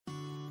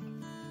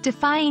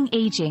Defying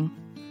Aging,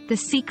 the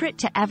secret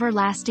to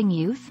everlasting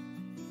youth?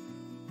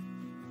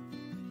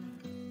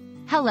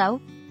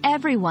 Hello,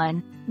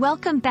 everyone.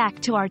 Welcome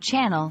back to our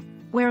channel,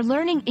 where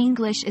learning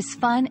English is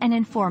fun and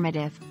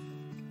informative.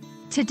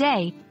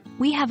 Today,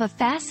 we have a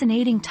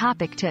fascinating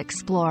topic to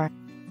explore.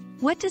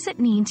 What does it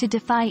mean to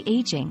defy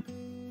aging?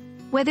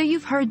 Whether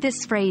you've heard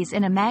this phrase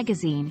in a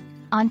magazine,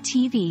 on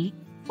TV,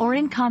 or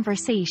in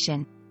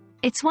conversation,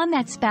 it's one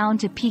that's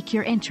bound to pique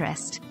your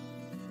interest.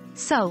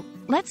 So,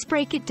 let's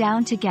break it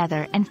down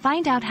together and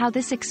find out how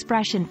this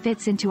expression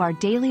fits into our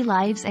daily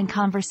lives and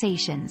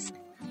conversations.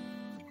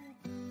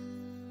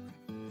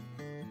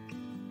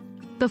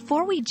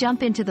 Before we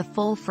jump into the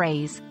full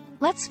phrase,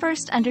 let's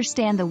first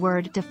understand the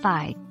word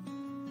defy.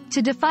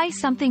 To defy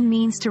something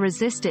means to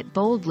resist it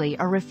boldly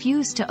or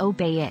refuse to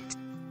obey it.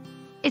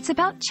 It's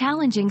about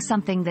challenging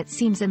something that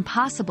seems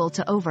impossible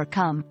to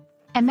overcome.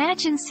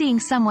 Imagine seeing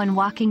someone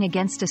walking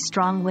against a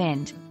strong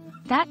wind.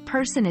 That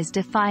person is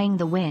defying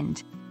the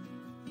wind.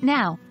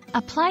 Now,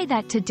 apply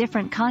that to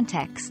different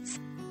contexts.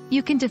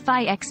 You can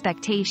defy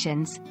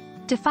expectations,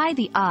 defy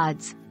the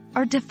odds,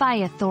 or defy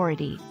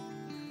authority.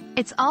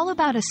 It's all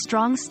about a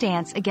strong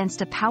stance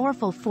against a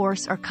powerful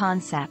force or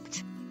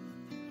concept.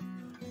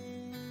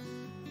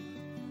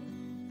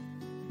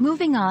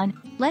 Moving on,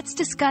 let's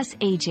discuss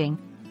aging.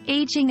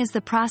 Aging is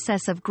the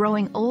process of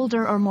growing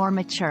older or more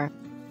mature.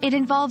 It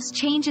involves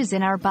changes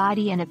in our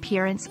body and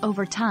appearance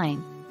over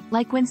time,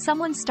 like when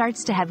someone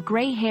starts to have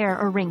gray hair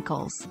or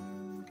wrinkles.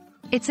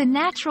 It's a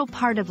natural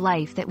part of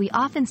life that we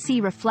often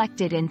see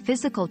reflected in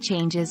physical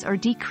changes or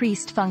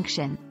decreased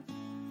function.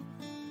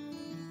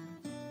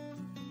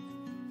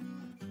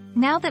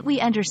 Now that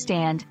we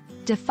understand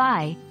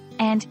defy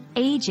and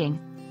aging,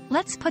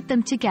 let's put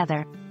them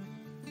together.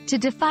 To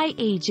defy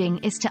aging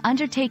is to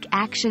undertake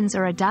actions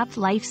or adopt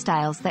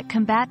lifestyles that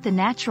combat the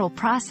natural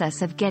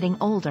process of getting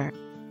older.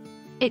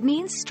 It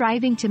means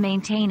striving to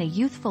maintain a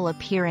youthful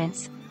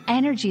appearance,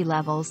 energy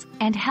levels,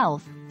 and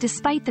health,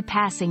 despite the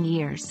passing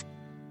years.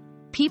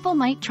 People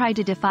might try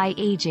to defy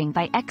aging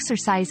by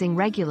exercising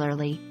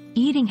regularly,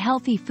 eating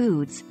healthy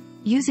foods,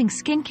 using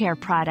skincare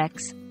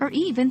products, or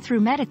even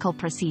through medical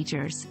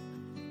procedures.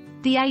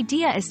 The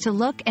idea is to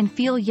look and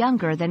feel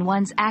younger than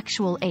one's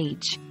actual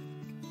age.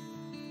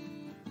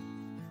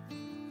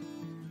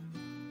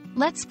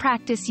 Let's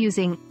practice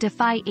using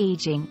defy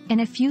aging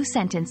in a few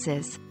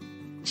sentences.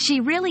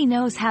 She really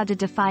knows how to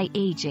defy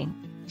aging.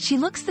 She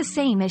looks the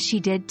same as she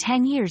did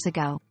 10 years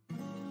ago.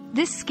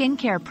 This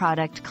skincare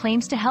product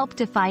claims to help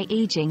defy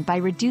aging by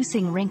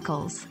reducing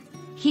wrinkles.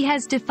 He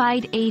has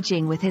defied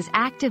aging with his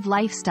active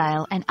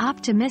lifestyle and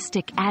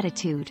optimistic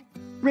attitude.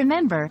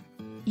 Remember,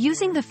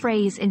 using the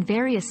phrase in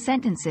various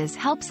sentences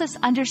helps us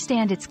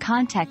understand its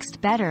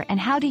context better and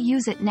how to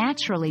use it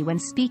naturally when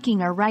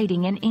speaking or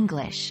writing in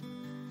English.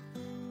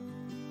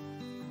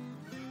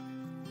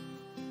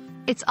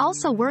 It's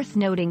also worth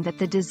noting that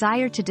the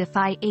desire to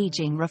defy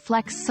aging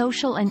reflects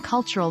social and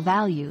cultural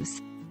values.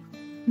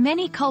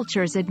 Many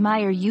cultures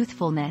admire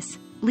youthfulness,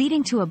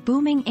 leading to a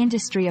booming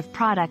industry of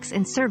products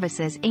and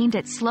services aimed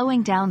at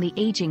slowing down the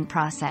aging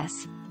process.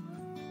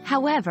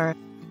 However,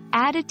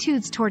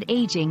 attitudes toward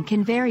aging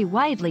can vary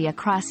widely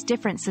across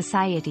different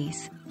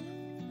societies.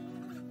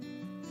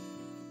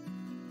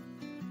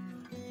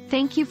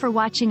 Thank you for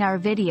watching our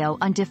video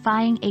on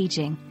defying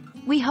aging.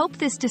 We hope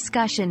this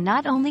discussion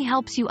not only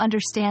helps you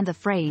understand the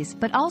phrase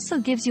but also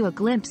gives you a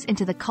glimpse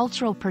into the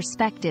cultural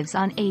perspectives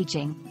on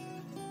aging.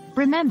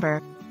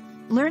 Remember,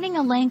 learning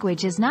a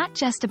language is not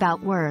just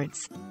about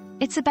words.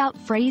 It's about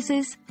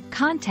phrases,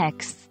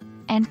 contexts,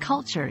 and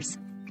cultures.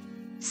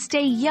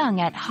 Stay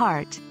young at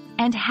heart,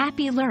 and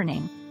happy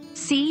learning.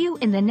 See you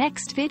in the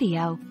next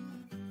video.